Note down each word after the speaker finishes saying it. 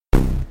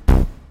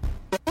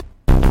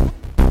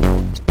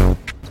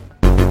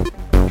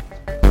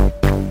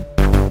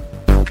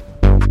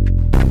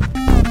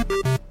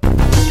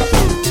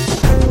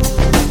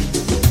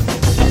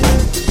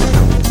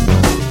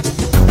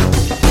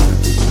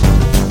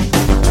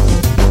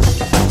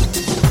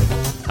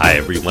Hi,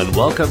 everyone.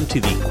 Welcome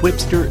to the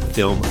Quipster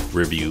Film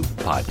Review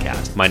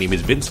Podcast. My name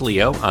is Vince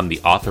Leo. I'm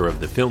the author of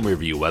the film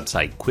review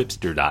website,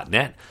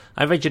 Quipster.net.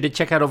 I invite you to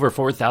check out over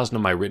 4,000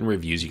 of my written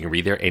reviews. You can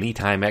read there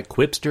anytime at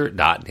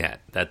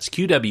Quipster.net. That's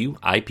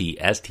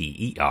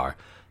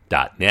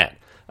QWIPSTER.net.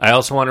 I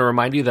also want to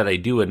remind you that I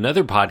do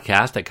another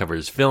podcast that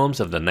covers films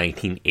of the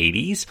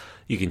 1980s.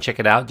 You can check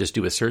it out. Just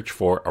do a search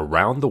for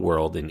Around the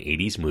World in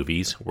 80s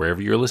Movies,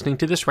 wherever you're listening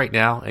to this right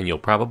now, and you'll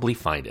probably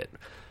find it.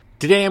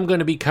 Today I'm going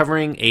to be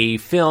covering a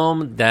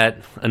film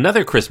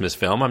another Christmas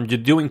film. I'm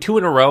doing two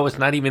in a row. It's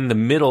not even the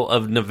middle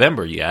of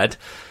November yet.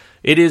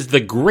 It is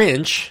The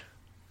Grinch.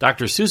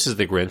 Dr. Seuss's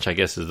The Grinch, I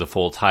guess, is the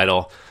full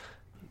title.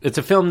 It's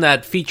a film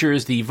that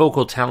features the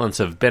vocal talents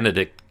of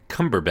Benedict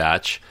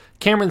Cumberbatch.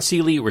 Cameron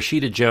Seeley,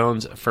 Rashida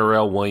Jones,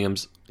 Pharrell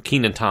Williams,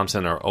 Kenan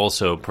Thompson are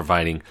also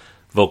providing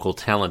vocal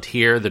talent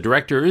here. The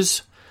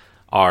directors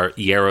are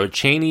Yarrow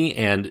Cheney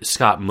and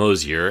Scott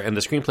Mosier, and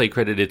the screenplay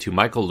credited to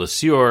Michael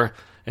LeSueur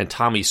and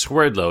Tommy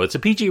Swerdlow. It's a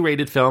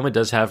PG-rated film. It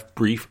does have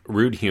brief,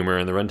 rude humor,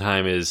 and the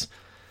runtime is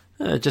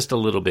just a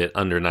little bit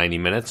under 90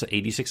 minutes.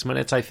 86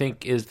 minutes, I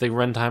think, is the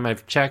runtime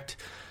I've checked.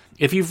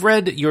 If you've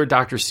read your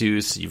Dr.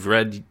 Seuss, you've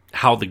read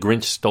How the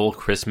Grinch Stole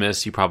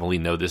Christmas, you probably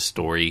know this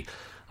story.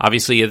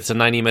 Obviously, it's a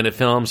 90-minute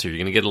film, so you're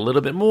going to get a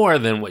little bit more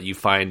than what you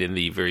find in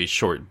the very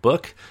short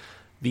book.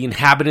 The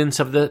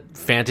inhabitants of the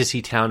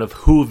fantasy town of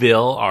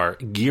Whoville are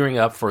gearing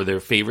up for their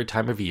favorite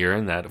time of year,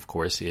 and that, of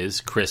course,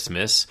 is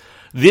Christmas.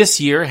 This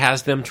year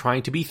has them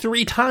trying to be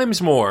 3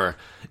 times more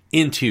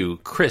into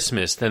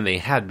Christmas than they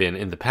had been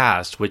in the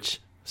past, which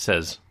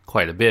says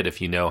quite a bit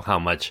if you know how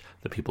much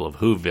the people of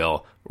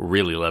Whoville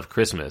really love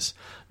Christmas.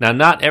 Now,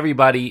 not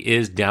everybody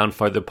is down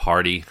for the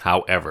party,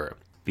 however.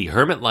 The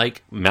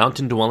hermit-like,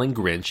 mountain-dwelling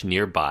Grinch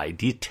nearby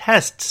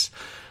detests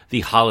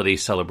the holiday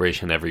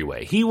celebration every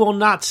way. He will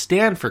not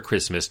stand for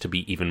Christmas to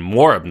be even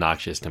more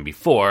obnoxious than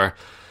before,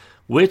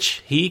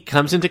 which he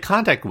comes into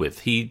contact with.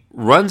 He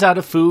runs out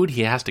of food,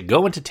 he has to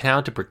go into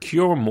town to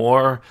procure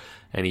more,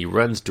 and he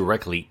runs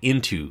directly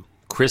into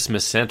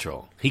Christmas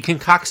Central. He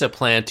concocts a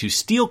plan to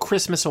steal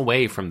Christmas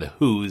away from the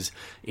Who's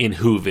in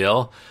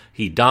Whoville.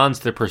 He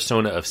dons the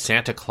persona of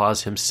Santa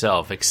Claus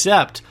himself,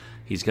 except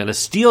he's going to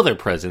steal their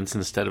presents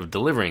instead of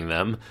delivering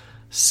them,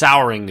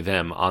 souring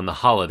them on the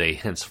holiday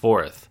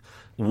henceforth.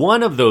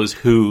 One of those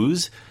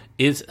Who's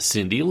is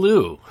Cindy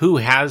Lou, who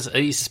has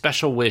a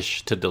special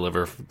wish to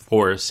deliver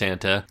for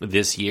Santa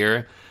this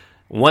year,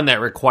 one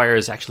that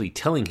requires actually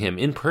telling him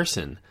in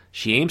person.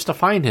 She aims to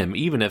find him,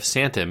 even if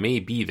Santa may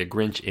be the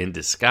Grinch in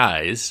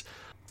disguise.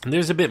 And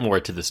there's a bit more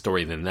to the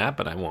story than that,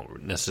 but I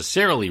won't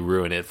necessarily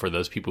ruin it for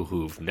those people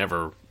who've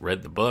never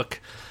read the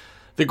book.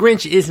 The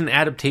Grinch is an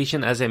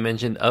adaptation, as I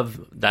mentioned,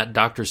 of that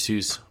Dr.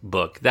 Seuss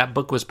book. That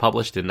book was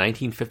published in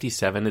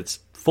 1957. Its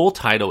full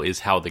title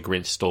is How the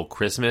Grinch Stole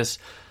Christmas.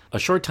 A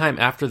short time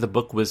after the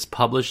book was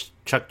published,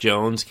 Chuck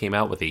Jones came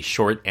out with a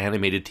short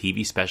animated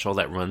TV special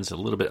that runs a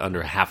little bit under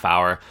a half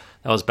hour.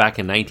 That was back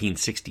in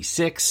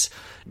 1966.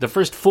 The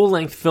first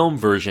full-length film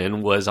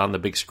version was on the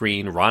big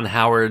screen. Ron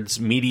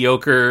Howard's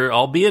mediocre,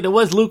 albeit it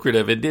was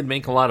lucrative. It did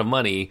make a lot of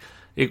money.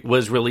 It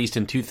was released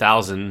in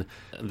 2000.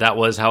 That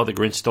was How the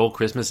Grinch Stole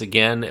Christmas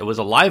again. It was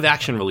a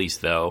live-action release,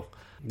 though.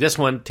 This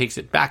one takes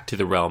it back to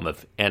the realm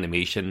of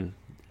animation,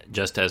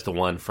 just as the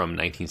one from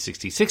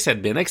 1966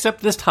 had been,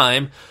 except this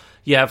time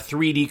you have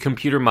 3D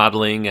computer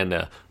modeling and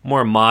a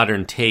more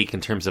modern take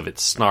in terms of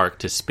its snark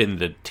to spin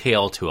the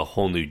tale to a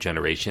whole new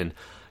generation.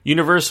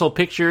 Universal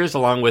Pictures,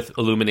 along with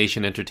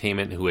Illumination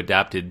Entertainment, who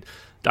adapted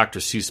Dr.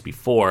 Seuss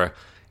before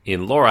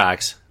in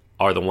Lorax,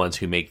 are the ones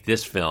who make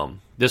this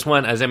film. This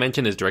one, as I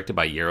mentioned, is directed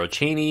by Yarrow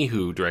Cheney,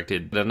 who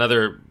directed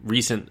another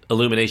recent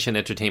Illumination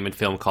Entertainment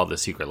film called The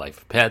Secret Life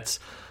of Pets.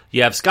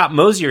 You have Scott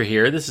Mosier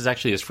here. This is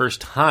actually his first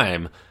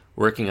time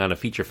working on a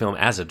feature film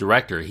as a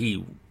director.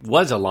 He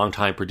was a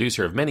longtime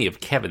producer of many of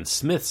Kevin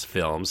Smith's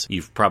films.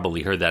 You've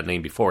probably heard that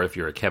name before if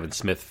you're a Kevin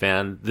Smith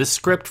fan. This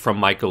script from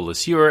Michael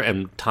LeSueur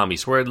and Tommy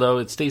Swerdlow,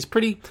 it stays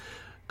pretty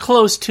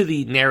close to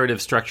the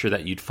narrative structure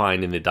that you'd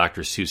find in the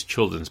Dr. Seuss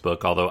children's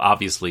book, although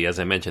obviously, as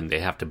I mentioned, they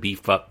have to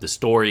beef up the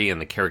story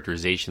and the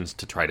characterizations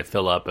to try to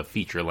fill up a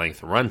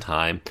feature-length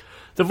runtime.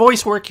 The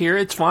voice work here,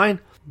 it's fine.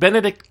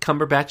 Benedict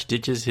Cumberbatch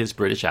ditches his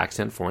British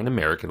accent for an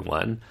American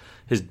one,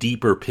 his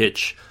deeper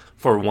pitch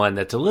for one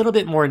that's a little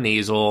bit more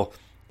nasal.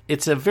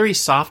 It's a very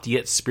soft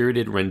yet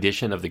spirited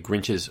rendition of the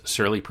Grinch's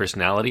surly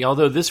personality,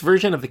 although this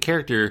version of the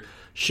character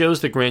shows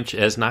the Grinch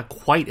as not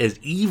quite as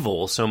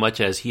evil so much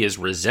as he is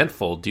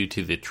resentful due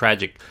to the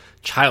tragic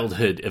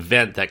childhood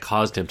event that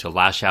caused him to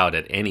lash out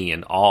at any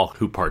and all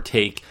who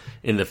partake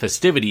in the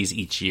festivities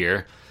each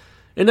year.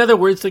 In other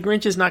words, the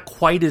Grinch is not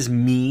quite as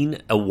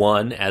mean a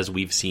one as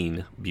we've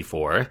seen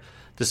before,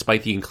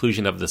 despite the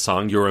inclusion of the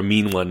song, "You're a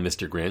Mean One,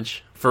 Mr. Grinch."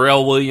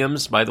 Pharrell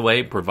Williams, by the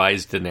way,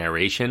 provides the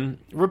narration.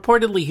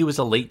 Reportedly, he was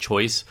a late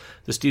choice.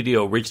 The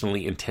studio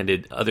originally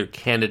intended other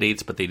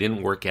candidates, but they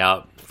didn't work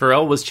out.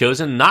 Pharrell was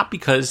chosen not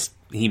because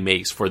he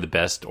makes for the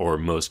best or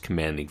most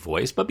commanding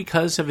voice, but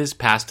because of his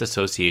past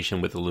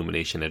association with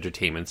Illumination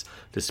Entertainment's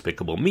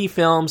Despicable Me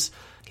films,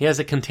 he has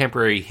a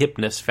contemporary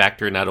hipness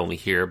factor not only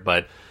here,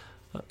 but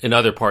in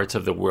other parts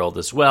of the world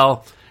as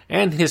well.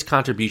 And his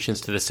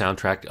contributions to the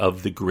soundtrack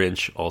of The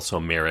Grinch also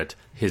merit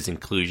his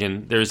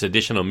inclusion. There's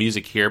additional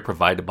music here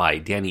provided by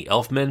Danny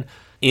Elfman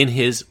in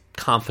his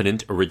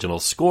confident original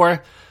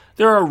score.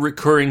 There are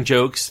recurring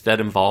jokes that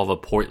involve a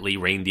portly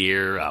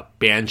reindeer, a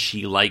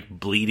banshee-like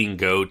bleeding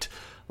goat,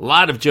 a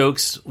lot of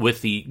jokes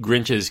with the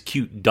Grinch's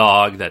cute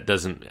dog that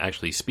doesn't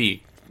actually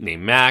speak,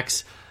 named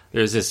Max.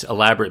 There's this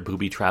elaborate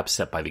booby trap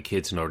set by the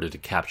kids in order to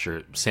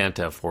capture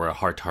Santa for a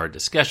heart-to-heart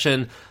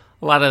discussion.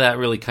 A lot of that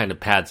really kind of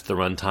pads the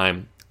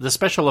runtime. The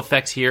special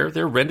effects here,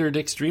 they're rendered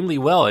extremely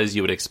well, as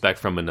you would expect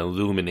from an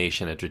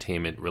Illumination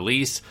Entertainment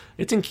release.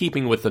 It's in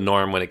keeping with the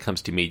norm when it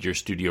comes to major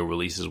studio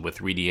releases with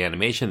 3D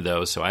animation,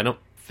 though, so I don't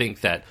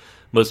think that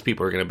most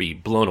people are going to be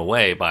blown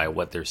away by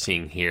what they're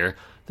seeing here.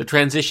 The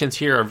transitions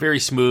here are very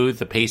smooth,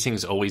 the pacing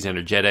is always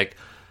energetic,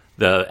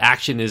 the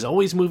action is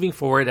always moving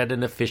forward at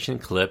an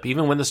efficient clip,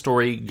 even when the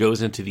story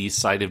goes into these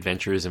side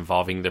adventures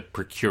involving the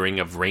procuring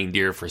of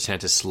reindeer for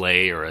Santa's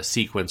sleigh, or a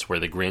sequence where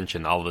the Grinch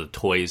and all the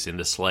toys in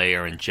the sleigh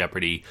are in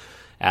jeopardy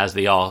as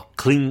they all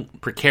cling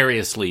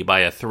precariously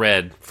by a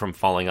thread from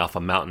falling off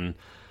a mountain.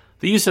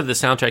 The use of the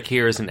soundtrack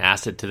here is an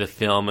asset to the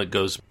film. It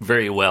goes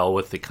very well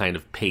with the kind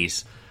of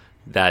pace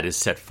that is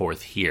set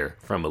forth here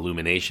from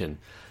Illumination.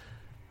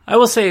 I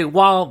will say,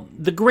 while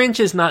The Grinch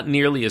is not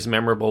nearly as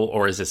memorable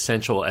or as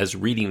essential as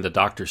reading the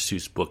Dr.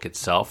 Seuss book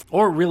itself,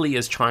 or really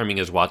as charming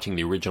as watching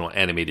the original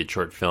animated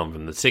short film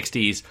from the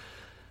 60s,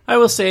 I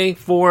will say,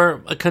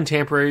 for a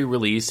contemporary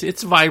release,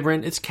 it's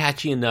vibrant, it's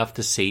catchy enough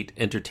to sate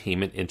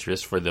entertainment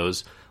interest for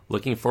those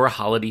looking for a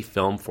holiday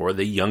film for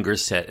the younger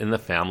set in the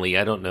family.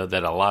 I don't know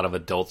that a lot of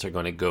adults are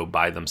going to go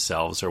by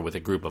themselves or with a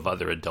group of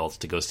other adults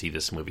to go see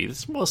this movie.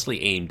 It's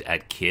mostly aimed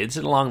at kids,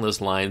 and along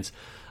those lines,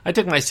 I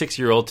took my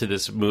 6-year-old to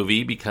this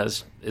movie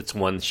because it's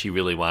one she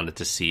really wanted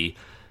to see.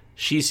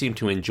 She seemed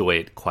to enjoy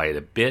it quite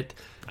a bit.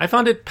 I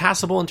found it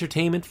passable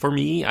entertainment for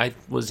me. I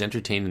was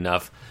entertained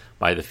enough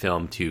by the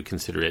film to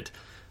consider it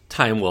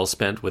time well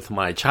spent with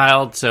my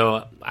child,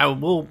 so I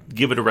will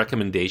give it a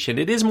recommendation.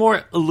 It is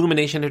more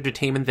Illumination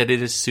Entertainment than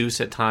it is Seuss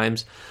at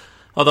times,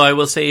 although I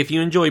will say if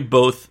you enjoy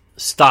both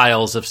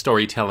styles of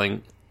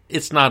storytelling,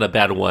 it's not a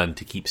bad one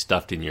to keep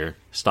stuffed in your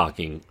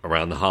stocking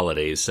around the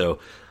holidays. So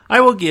I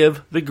will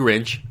give The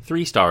Grinch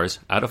 3 stars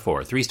out of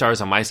 4. 3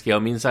 stars on my scale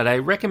means that I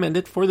recommend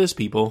it for those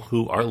people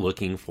who are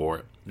looking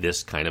for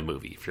this kind of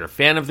movie. If you're a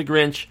fan of The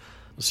Grinch,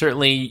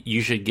 certainly you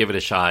should give it a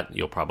shot.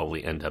 You'll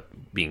probably end up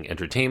being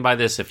entertained by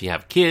this. If you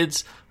have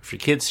kids, if your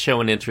kids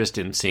show an interest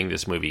in seeing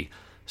this movie,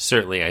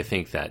 certainly I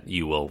think that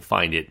you will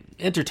find it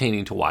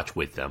entertaining to watch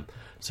with them.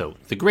 So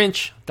The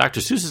Grinch, Dr.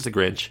 Seuss's The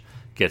Grinch,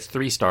 gets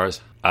 3 stars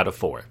out of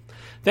 4.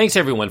 Thanks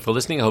everyone for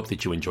listening. I hope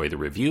that you enjoyed the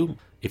review.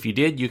 If you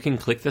did, you can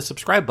click the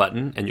subscribe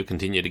button and you'll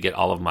continue to get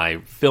all of my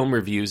film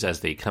reviews as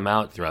they come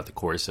out throughout the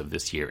course of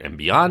this year and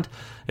beyond.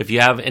 If you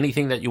have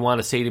anything that you want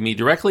to say to me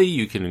directly,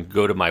 you can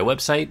go to my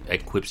website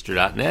at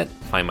quipster.net,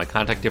 find my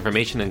contact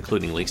information,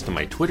 including links to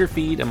my Twitter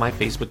feed and my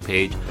Facebook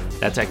page.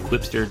 That's at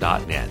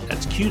quipster.net.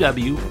 That's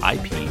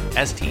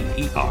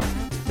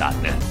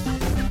QWIPSTER.net.